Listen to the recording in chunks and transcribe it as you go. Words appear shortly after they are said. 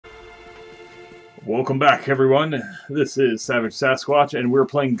Welcome back, everyone. This is Savage Sasquatch, and we're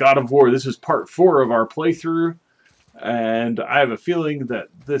playing God of War. This is part 4 of our playthrough, and I have a feeling that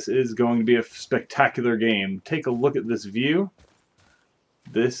this is going to be a spectacular game. Take a look at this view.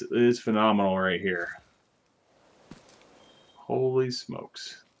 This is phenomenal right here. Holy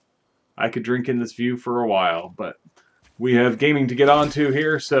smokes. I could drink in this view for a while, but we have gaming to get onto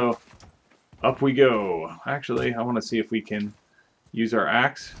here, so up we go. Actually, I want to see if we can use our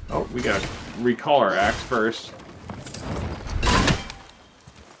axe. Oh, we gotta recall our axe first.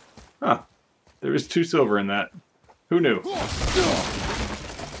 Huh. There was 2 silver in that. Who knew?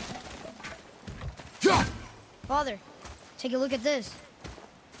 Father, take a look at this.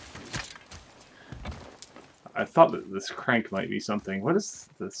 I thought that this crank might be something. What is...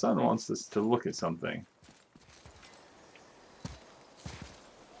 The son wants us to look at something.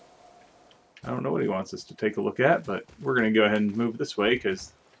 I don't know what he wants us to take a look at, but we're going to go ahead and move this way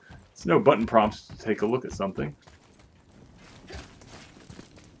because there's no button prompts to take a look at something.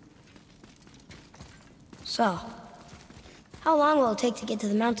 So, how long will it take to get to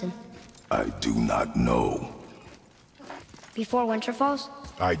the mountain? I do not know. Before winter falls?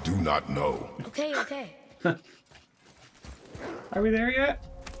 I do not know. Okay. Are we there yet?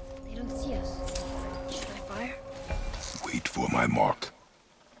 They don't see us. Should I fire? Wait for my mark.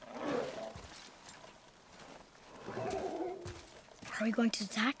 Are we going to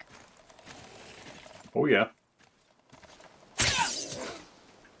attack? Oh, yeah.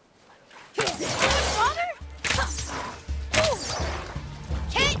 Father?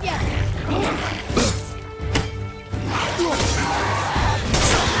 Can't ya?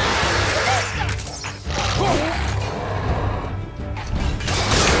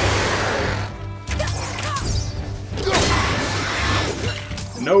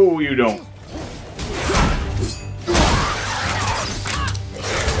 No, you don't.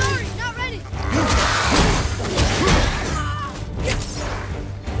 Sorry, not ready.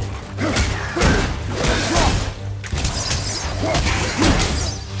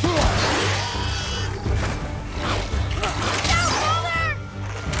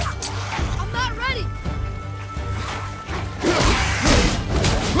 I'm not ready.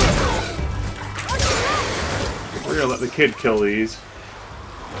 We're gonna let the kid kill these.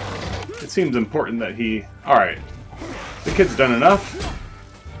 It seems important that he... Alright. The kid's done enough.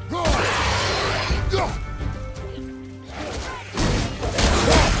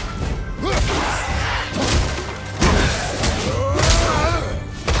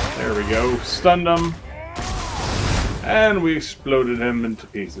 There we go. Stunned him. And we exploded him into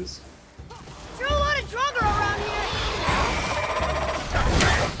pieces. You're a lot of drugger around here.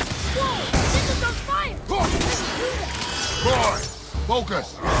 Whoa, this is on fire. Boy,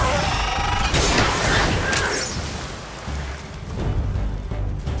 focus.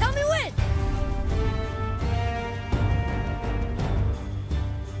 Tell me when.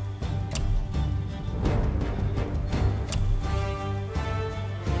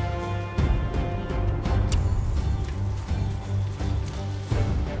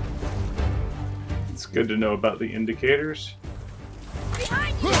 It's good to know about the indicators.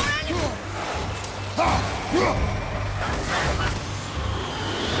 Behind you, enemy.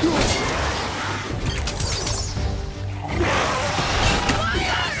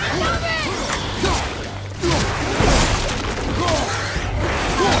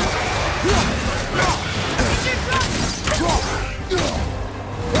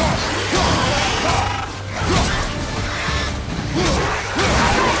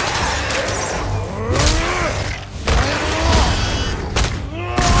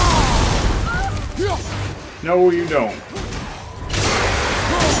 No, you don't.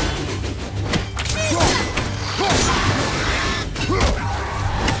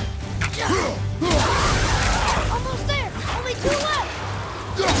 Almost there. Only 2 left.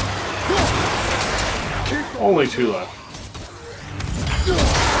 Only 2 left.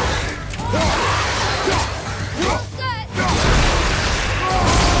 All set.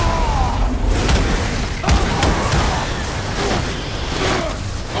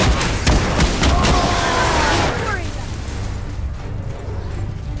 Worry about it.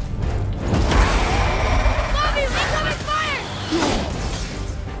 Bobby, incoming fire!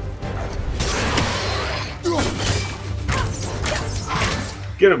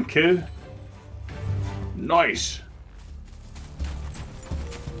 Get him, kid. Nice.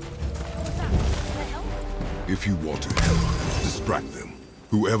 If you want to help, distract them.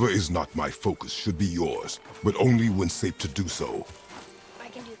 Whoever is not my focus should be yours, but only when safe to do so. I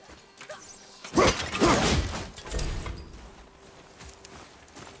can do that.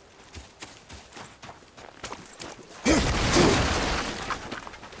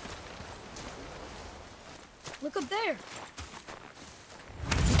 Look up there.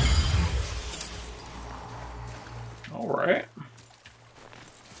 All right.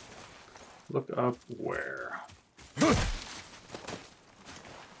 Look up where?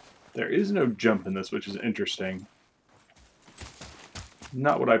 There is no jump in this, which is interesting.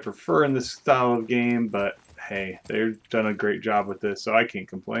 Not what I prefer in this style of game, but hey, they've done a great job with this, so I can't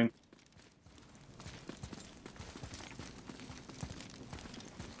complain.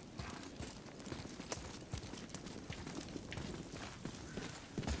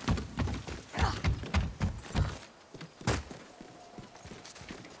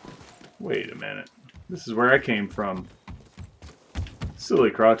 Wait a minute. This is where I came from. Silly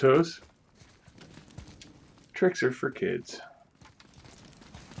Kratos. Tricks are for kids.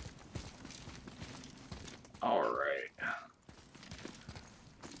 Alright.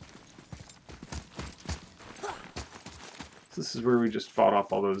 This is where we just fought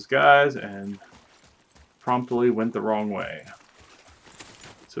off all those guys and promptly went the wrong way.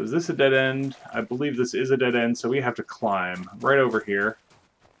 So is this a dead end? I believe this is a dead end, so we have to climb right over here.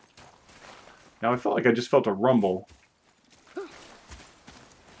 Now I felt like I just felt a rumble.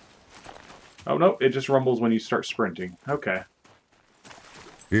 Oh no, it just rumbles when you start sprinting. Okay.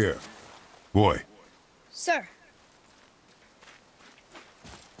 Here. Boy. Sir.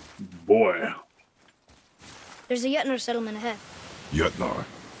 Boy. There's a Yetner settlement ahead. Yetnar.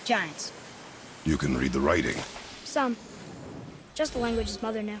 Giants. You can read the writing. Some. Just the language his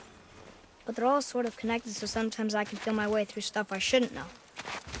mother knew. But they're all sort of connected, so sometimes I can feel my way through stuff I shouldn't know.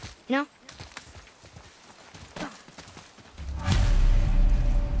 You know?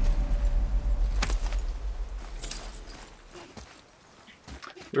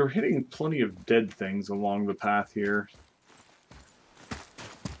 We were hitting plenty of dead things along the path here.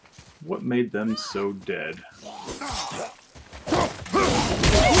 What made them so dead?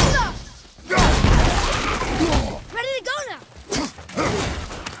 Ready to go now!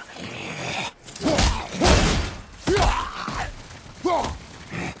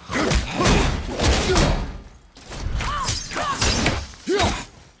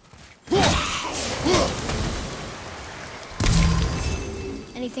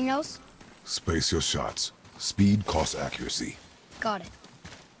 Anything else? Space your shots. Speed costs accuracy. Got it.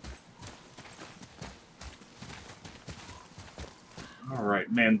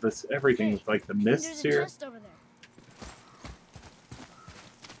 Alright, man, this everything with like the mists here. Over there.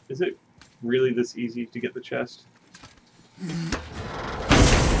 Is it really this easy to get the chest?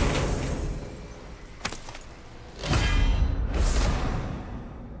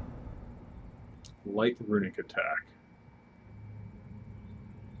 Light runic attack.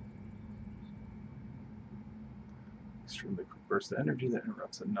 Extremely quick burst of energy that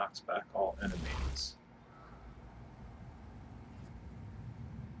interrupts and knocks back all enemies.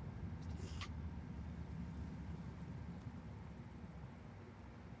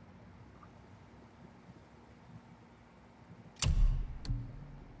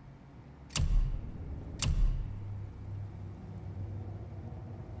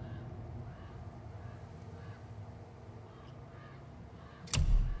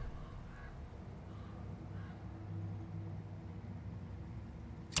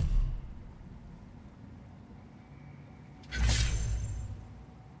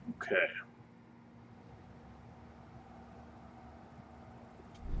 Okay.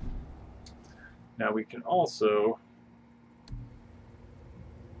 Now we can also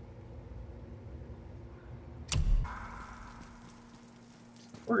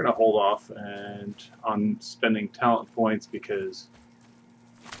we're going to hold off and on spending talent points because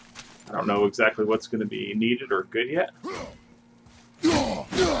I don't know exactly what's going to be needed or good yet. Whoa!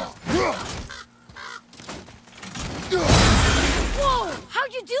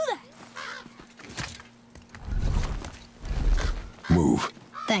 How'd you do that? Move.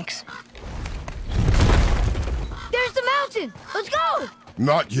 Thanks. There's the mountain! Let's go!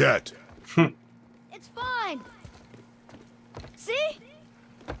 Not yet. It's fine. See?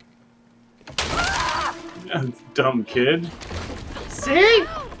 Dumb kid. See?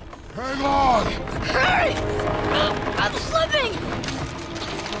 Hang on! Hurry! I'm slipping!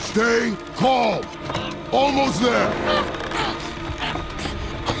 Stay calm. Almost there.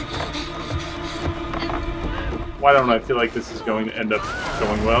 Why don't I feel like this is going to end up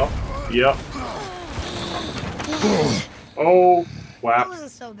going well? Yep. Oh, wow. That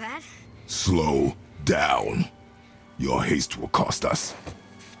wasn't so bad. Slow down. Your haste will cost us.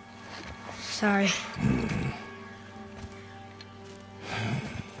 Sorry.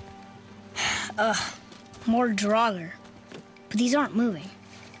 More Draugr. But these aren't moving.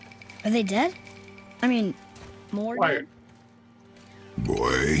 Are they dead? I mean, more Why? dead?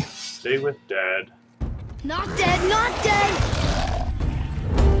 Boy. Stay with Dad. Not dead, not dead!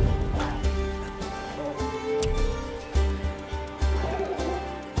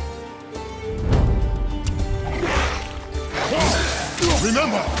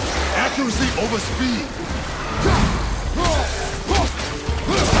 Remember, accuracy over speed.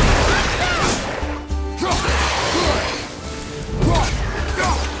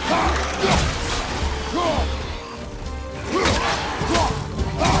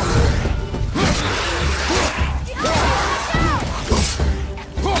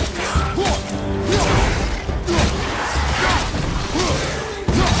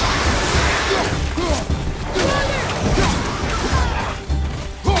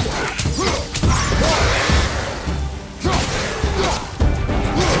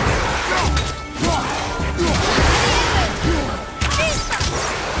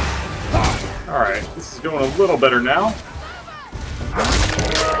 Alright, this is going a little better now.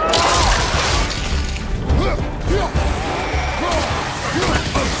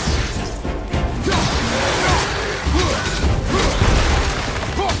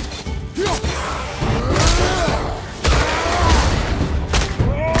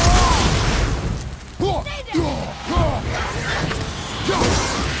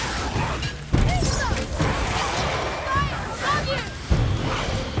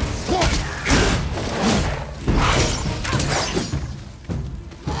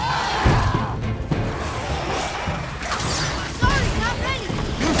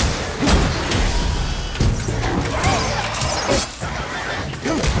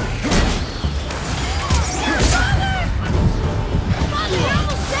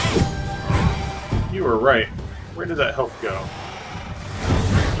 You were right. Where did that health go?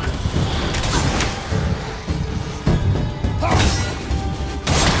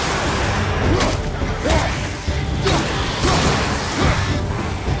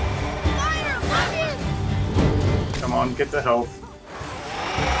 Come on, get the health.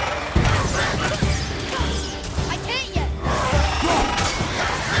 I can't yet!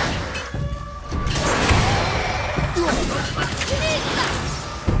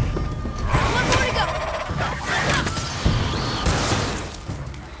 One more to go!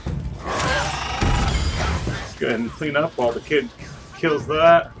 Let's go ahead and clean up while the kid kills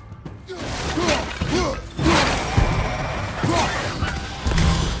that.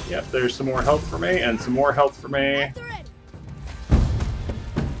 Yep, there's some more health for me, and some more health for me.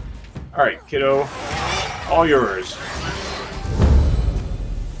 Alright, kiddo. All yours.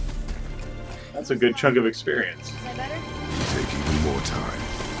 That's a good chunk of experience. Is that better? Take even more time.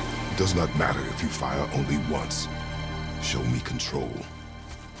 It does not matter if you fire only once. Show me control.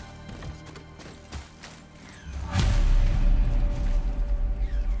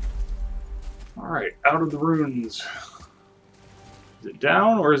 Alright, out of the runes. Is it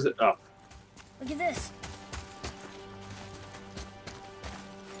down or is it up? Look at this.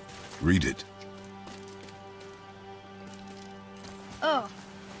 Read it. Oh,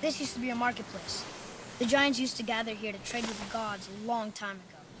 this used to be a marketplace. The giants used to gather here to trade with the gods a long time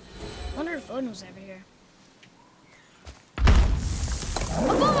ago. Wonder if Odin was ever here.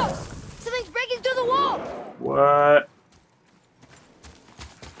 Above us! Something's breaking through the wall! What?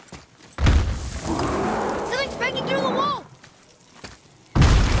 Something's breaking through the wall!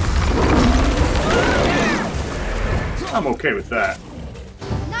 I'm okay with that.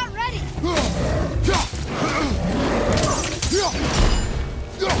 Not ready!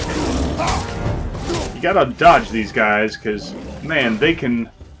 You gotta dodge these guys, because, man, they can...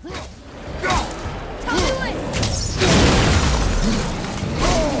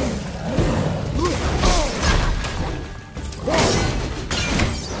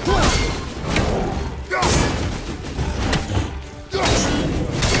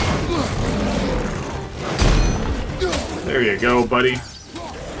 There you go, buddy.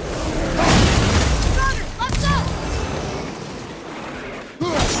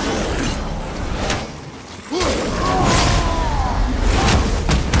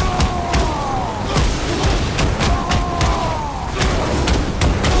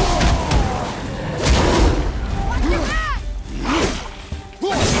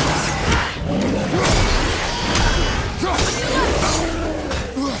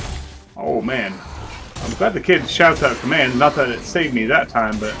 Oh, man. I'm glad the kid shouts out commands. Not that it saved me that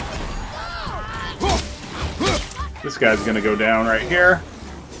time, but... This guy's gonna go down right here.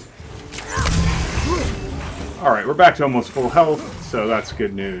 Alright, we're back to almost full health, so that's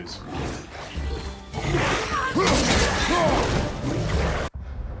good news.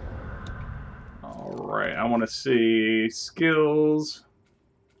 Alright, I want to see skills.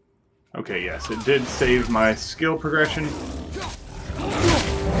 Okay, yes, it did save my skill progression.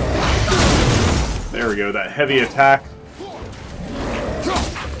 There we go. That heavy attack.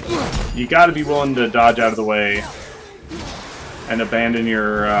 You got to be willing to dodge out of the way and abandon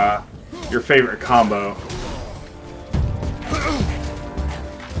your favorite combo.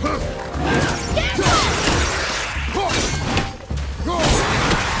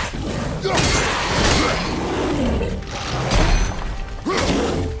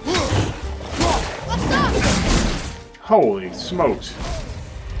 Holy smokes.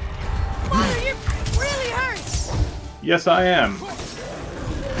 Father, you're really hurts. Yes, I am.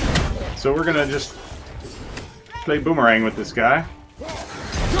 So we're gonna just play boomerang with this guy.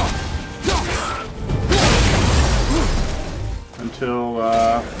 Until,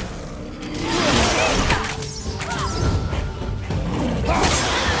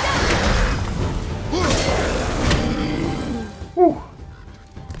 whew.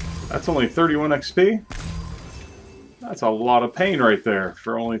 That's only 31 XP. That's a lot of pain right there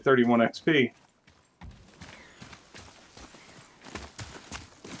for only 31 XP.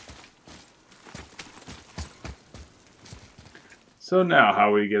 So now,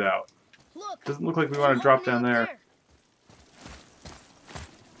 how we get out? Doesn't look like we want to drop down there.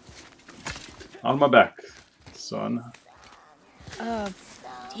 On my back, son. Do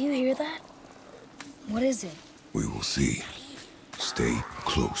you hear that? What is it? We will see. Stay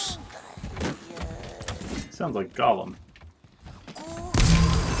close. Sounds like Gollum.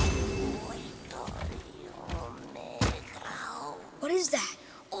 What is that?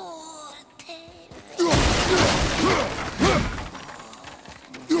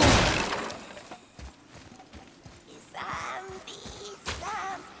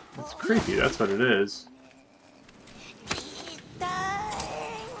 It's creepy, that's what it is.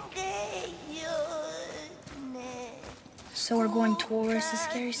 So we're going towards the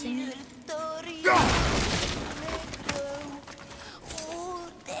scary singer?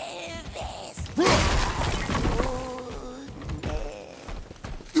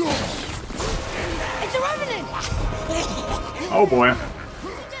 It's a revenant! Oh boy.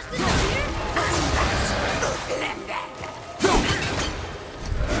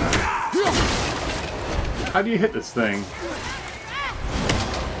 How do you hit this thing?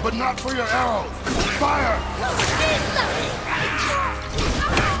 But not for your arrows! Fire!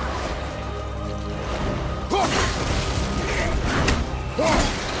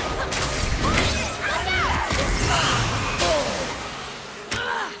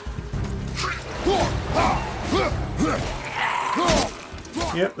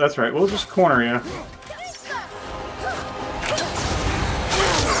 Yep, that's right. We'll just corner you.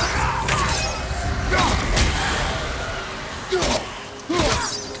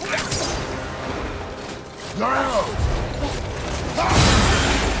 Your arrows!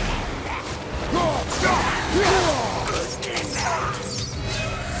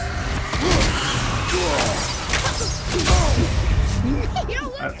 You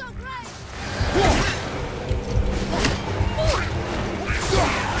don't look so great!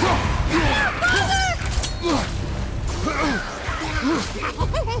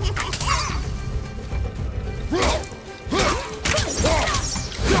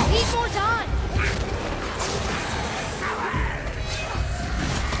 Need more time!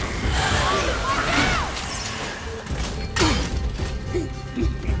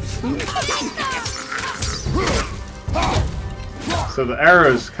 So the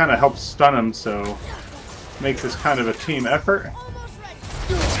arrows kind of help stun him, so makes this kind of a team effort.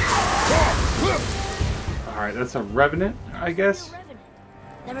 Alright, that's a revenant, I guess.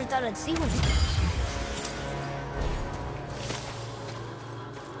 Never thought I'd see one.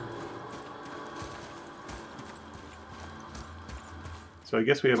 So I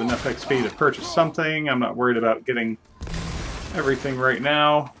guess we have enough XP to purchase something. I'm not worried about getting everything right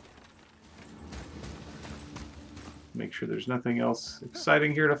now. Make sure there's nothing else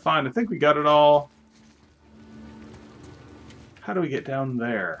exciting here to find. I think we got it all. How do we get down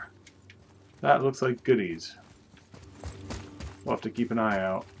there? That looks like goodies. We'll have to keep an eye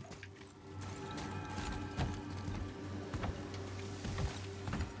out.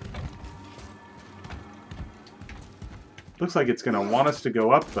 Looks like it's going to want us to go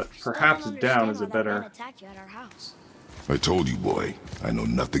up, but perhaps down is a better... I told you, boy. I know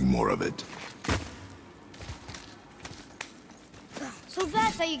nothing more of it. So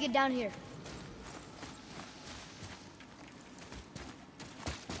that's how you get down here.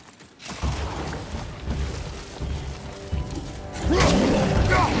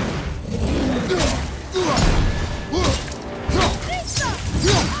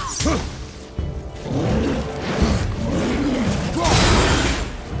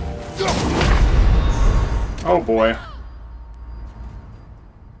 Oh boy.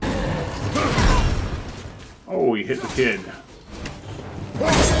 Oh, he hit the kid.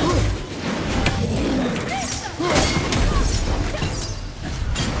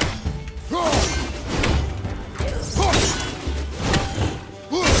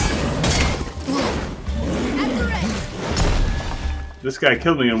 This guy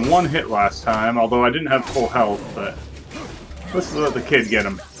killed me in one hit last time, although I didn't have full health, but let's let the kid get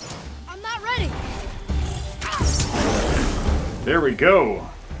him. I'm not ready. There we go.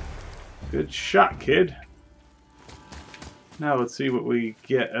 Good shot, kid. Now let's see what we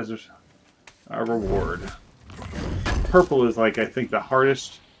get as our reward. Purple is like, I think, the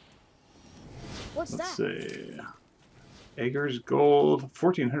hardest. What's Let's that? see. Eggers gold,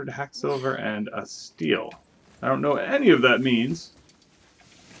 1400 hack silver, and a steel. I don't know what any of that means.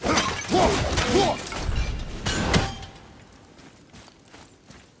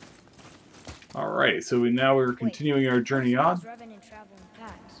 Alright, so we're continuing our journey on. Revenant travel in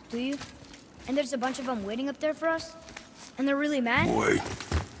packs. Do you? And there's a bunch of them waiting up there for us? And they're really mad? Boy,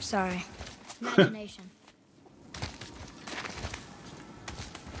 Sorry. Imagination.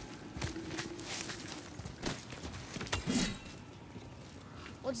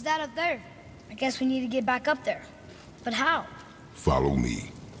 What's that up there? I guess we need to get back up there. But how? follow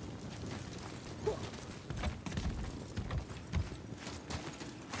me.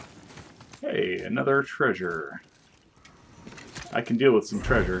 Hey, another treasure. I can deal with some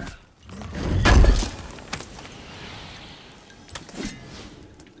treasure.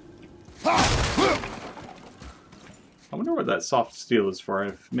 I wonder what that soft steel is for.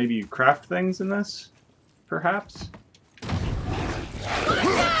 If maybe you craft things in this, perhaps?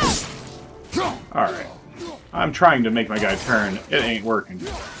 Alright. I'm trying to make my guy turn. It ain't working.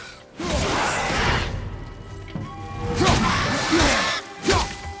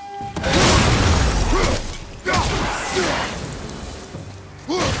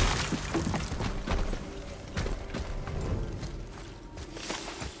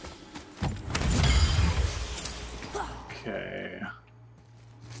 Okay.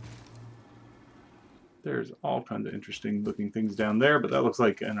 There's all kinds of interesting looking things down there, but that looks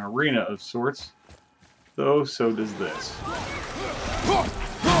like an arena of sorts. Though, so does this.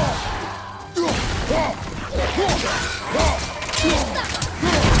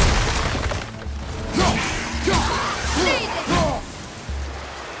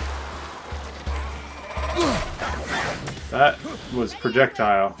 That was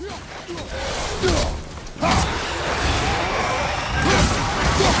projectile.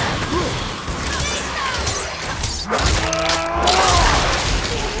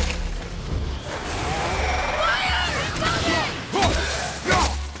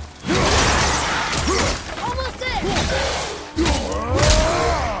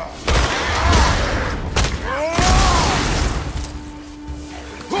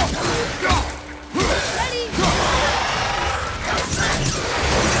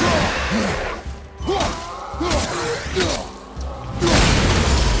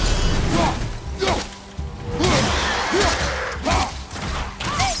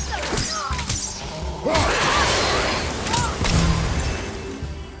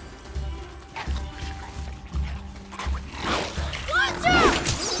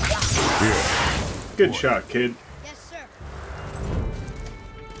 Good shot, kid. Yes,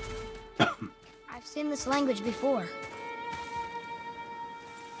 sir. I've seen this language before.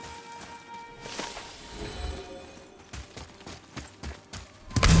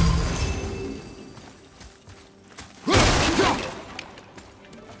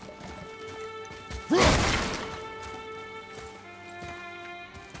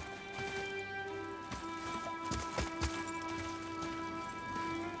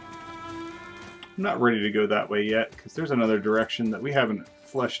 I'm not ready to go that way yet, because there's another direction that we haven't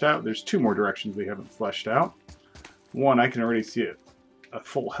fleshed out. There's two more directions we haven't fleshed out. One, I can already see a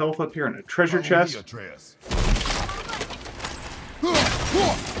full health up here and a treasure chest. Atreus.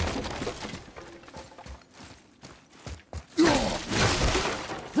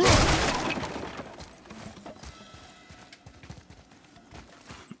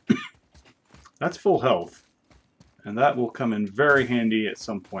 That's full health. And that will come in very handy at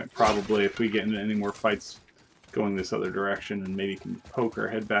some point, probably if we get into any more fights going this other direction, and maybe can poke our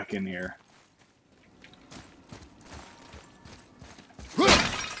head back in here.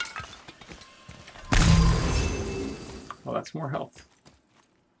 Well, that's more health.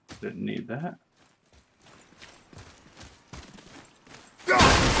 Didn't need that.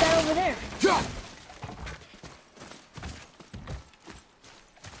 What's that over there?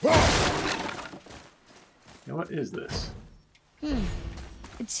 Now, what is this?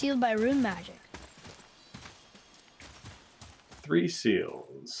 It's sealed by rune magic. 3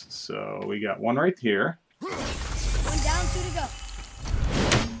 seals. So we got one right here. One down, two to go.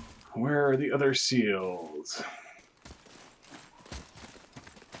 Where are the other seals?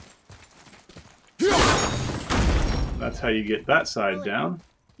 That's how you get that side down.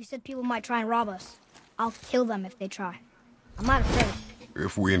 You said people might try and rob us. I'll kill them if they try. I'm not afraid.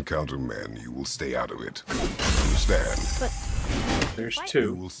 If we encounter men, you will stay out of it. Understand? But There's You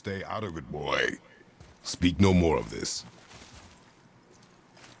two. will stay out of it, boy. Speak no more of this.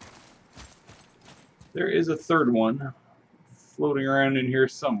 There is a third one floating around in here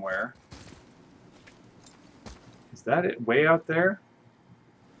somewhere. Is that it? Way out there?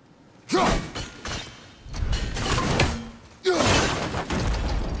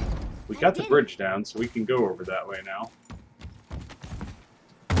 We got the bridge down, so we can go over that way now.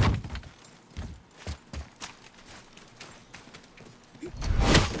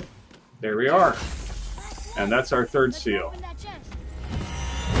 There we are. And that's our third seal. Open that chest.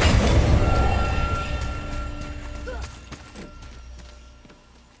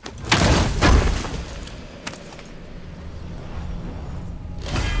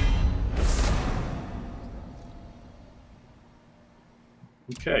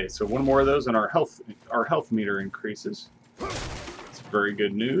 Okay, so one more of those and our health meter increases. That's very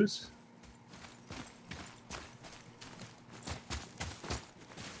good news.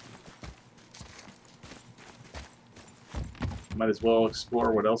 Might as well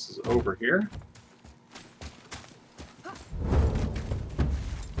explore what else is over here.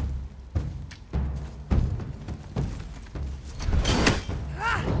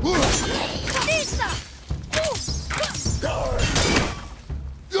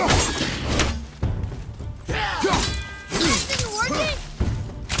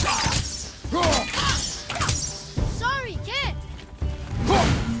 Sorry, kid.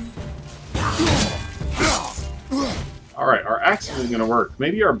 Alright, our axe isn't going to work.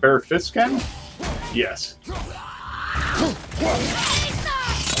 Maybe our bare fist can? Yes.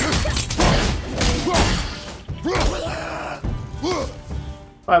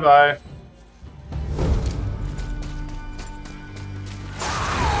 Bye-bye.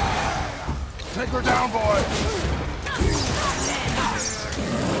 Take her down, boy!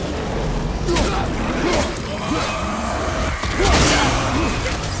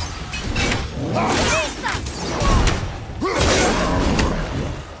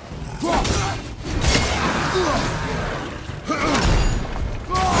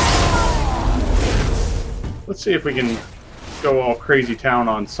 Let's see if we can go all crazy town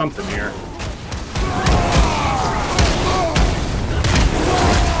on something here.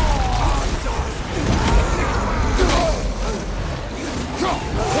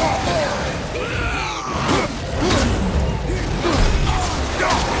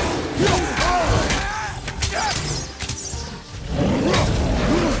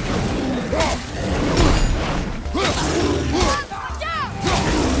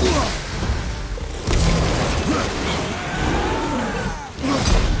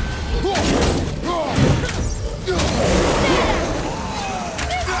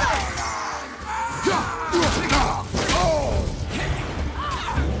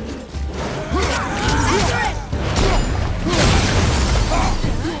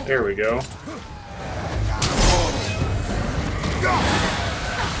 There we go.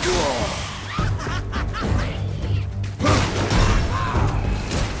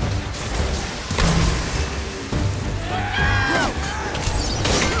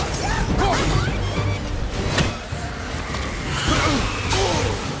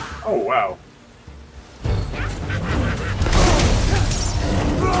 Oh, wow.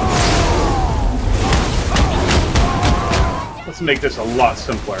 Let's make this a lot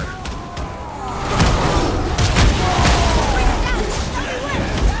simpler.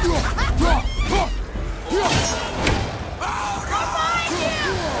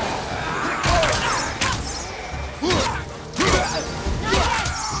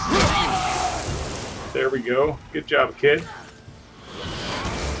 There we go. Good job, kid.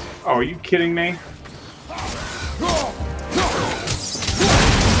 Oh, are you kidding me?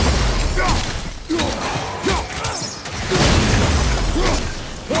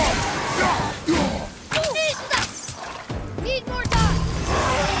 Need more time.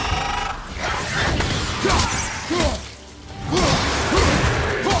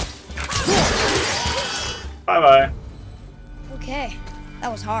 Bye-bye. Okay,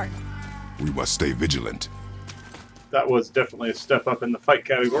 that was hard. We must stay vigilant. That was definitely a step up in the fight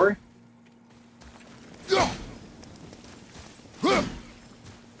category.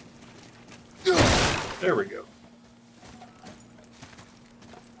 There we go.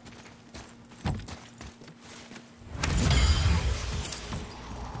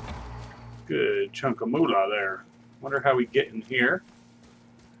 Good chunk of moolah there. Wonder how we get in here.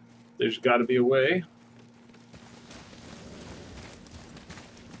 There's got to be a way.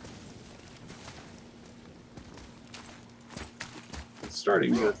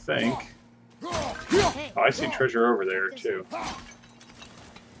 Starting to think. Oh, I see treasure over there too.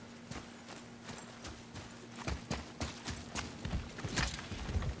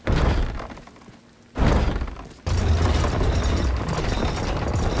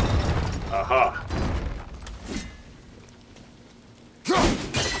 Aha.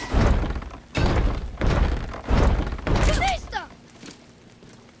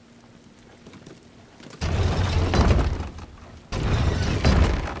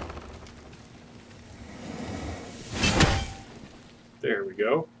 There we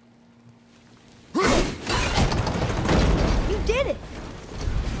go. You did it!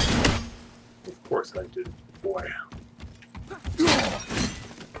 Of course I did, boy.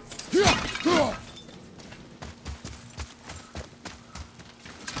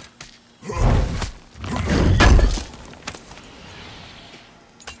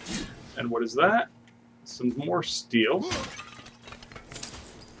 And what is that? Some more steel.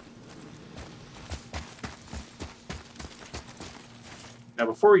 Now,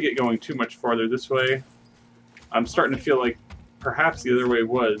 before we get going too much farther this way, I'm starting to feel like perhaps the other way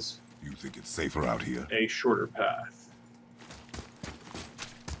was You think it's safer out here? a shorter path.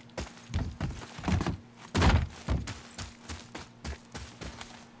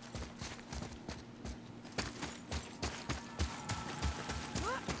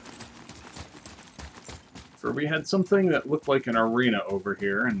 For we had something that looked like an arena over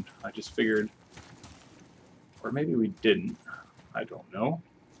here, and I just figured, or maybe we didn't. I don't know.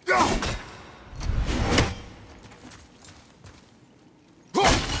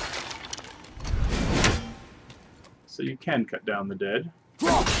 So you can cut down the dead. There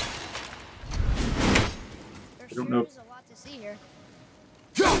don't know. is a lot to see here.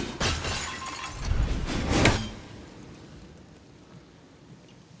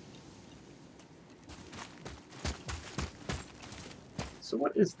 So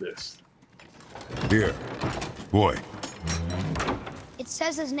what is this? Here. Boy. It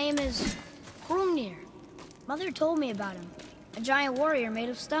says his name is Hrungnir. Mother told me about him. A giant warrior made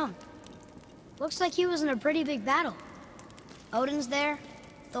of stone. Looks like he was in a pretty big battle. Odin's there,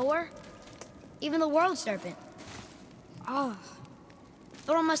 Thor, even the World Serpent. Oh,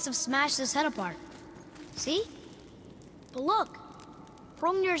 Thor must have smashed his head apart. See? But look,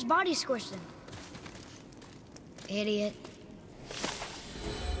 Hrungnir's body squished him. Idiot.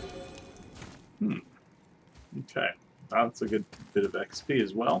 Okay, that's a good bit of XP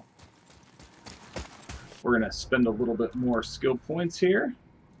as well. We're going to spend a little bit more skill points here.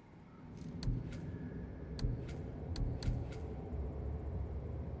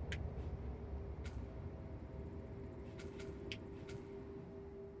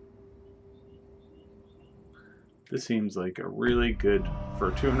 This seems like a really good,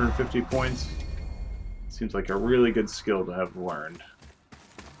 for 250 points, seems like a really good skill to have learned.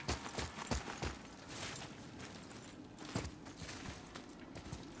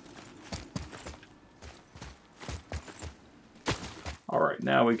 Alright,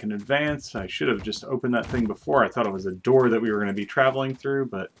 now we can advance. I should have just opened that thing before. I thought it was a door that we were going to be traveling through,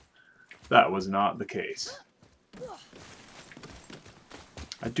 but that was not the case.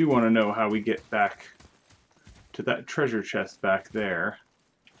 I do want to know how we get back to that treasure chest back there.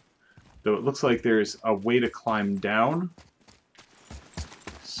 Though it looks like there's a way to climb down.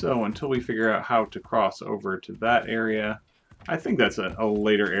 So until we figure out how to cross over to that area, I think that's a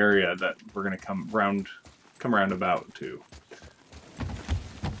later area that we're going to come round about to.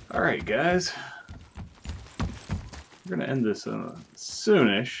 Alright guys, we're going to end this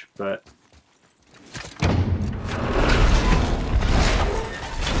soonish, but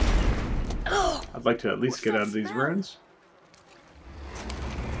I'd like to at least get out of these ruins.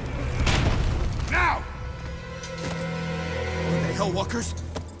 Now! Are they Hellwalkers?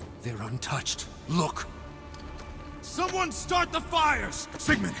 They're untouched. Look! Someone start the fires!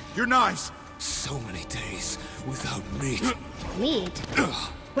 Sigmund, your knives! So many days without meat. Meat?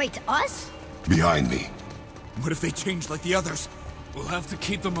 Wait, us? Behind me. What if they change like the others? We'll have to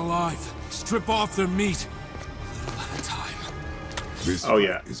keep them alive. Strip off their meat. A little at a time. This Oh,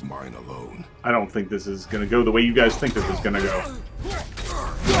 yeah. is mine alone. I don't think this is going to go the way you guys think this is going to go.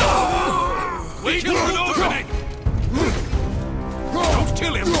 Wait till an opening! Don't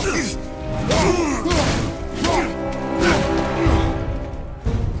kill him!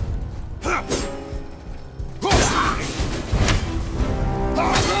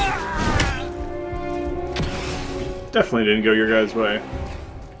 Definitely didn't go your guys' way.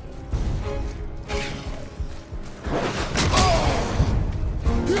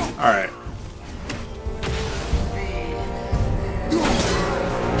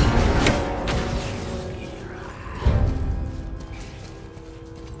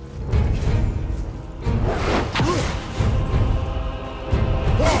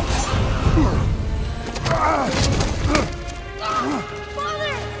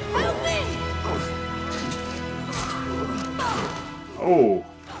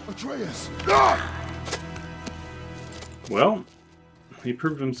 Atreus! Well, he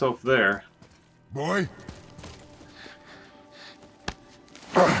proved himself there. Boy?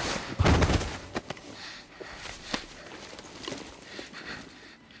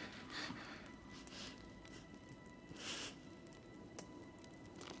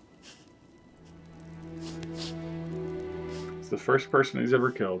 It's the first person he's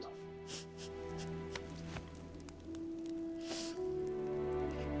ever killed.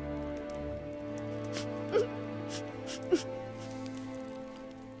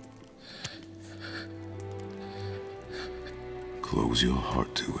 Close your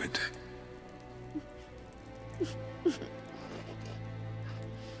heart to it.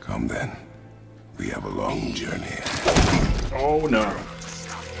 Come then. We have a long journey. Oh no.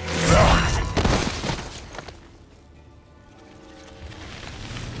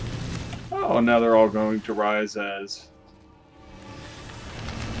 Oh, now they're all going to rise as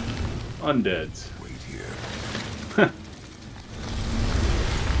undeads. Wait here.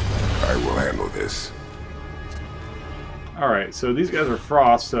 I will handle this. Alright, so these guys are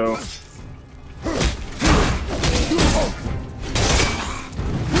frost, so...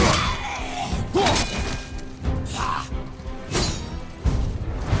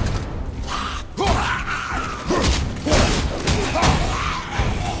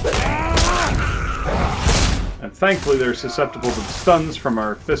 And thankfully they're susceptible to the stuns from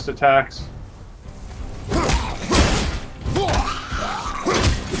our fist attacks.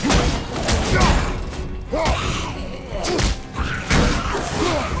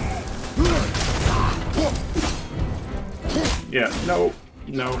 Yeah, no,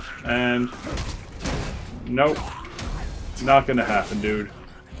 no, and nope. Not gonna happen, dude.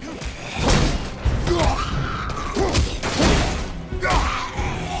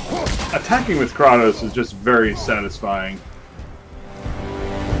 Attacking with Kratos is just very satisfying.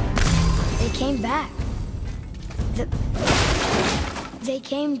 They came back. They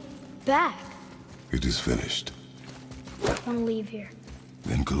came back. It is finished. I want to leave here.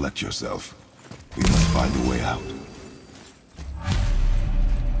 Then collect yourself. We must find a way out.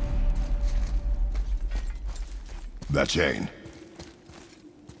 That chain.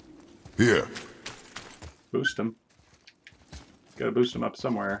 Here. Boost him. Gotta boost him up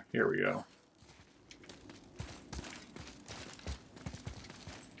somewhere. Here we go.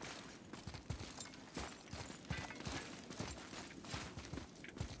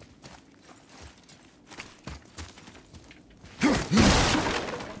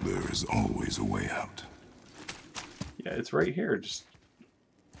 There is always a way out. Yeah, it's right here. Just...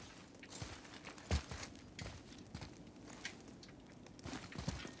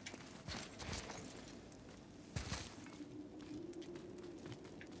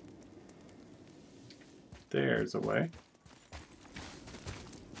 There's a way.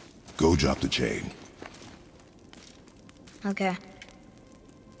 Go drop the chain. Okay.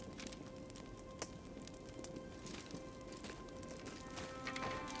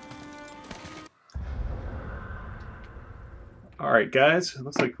 Alright guys,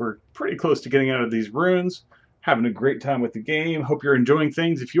 looks like we're pretty close to getting out of these ruins. Having a great time with the game. Hope you're enjoying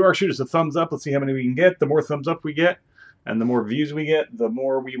things. If you are, shoot us a thumbs up. Let's see how many we can get. The more thumbs up we get, and the more views we get, the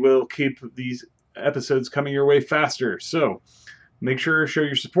more we will keep these episodes coming your way faster. So make sure to show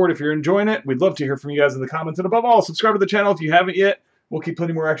your support if you're enjoying it. We'd love to hear from you guys in the comments. And above all, subscribe to the channel if you haven't yet. We'll keep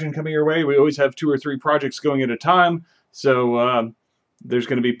plenty more action coming your way. We always have 2 or 3 projects going at a time. So there's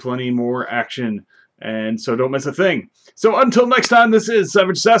going to be plenty more action. And so don't miss a thing. So until next time, this is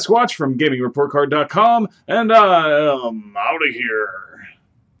Savage Sasquatch from GamingReportCard.com. And I'm out of here.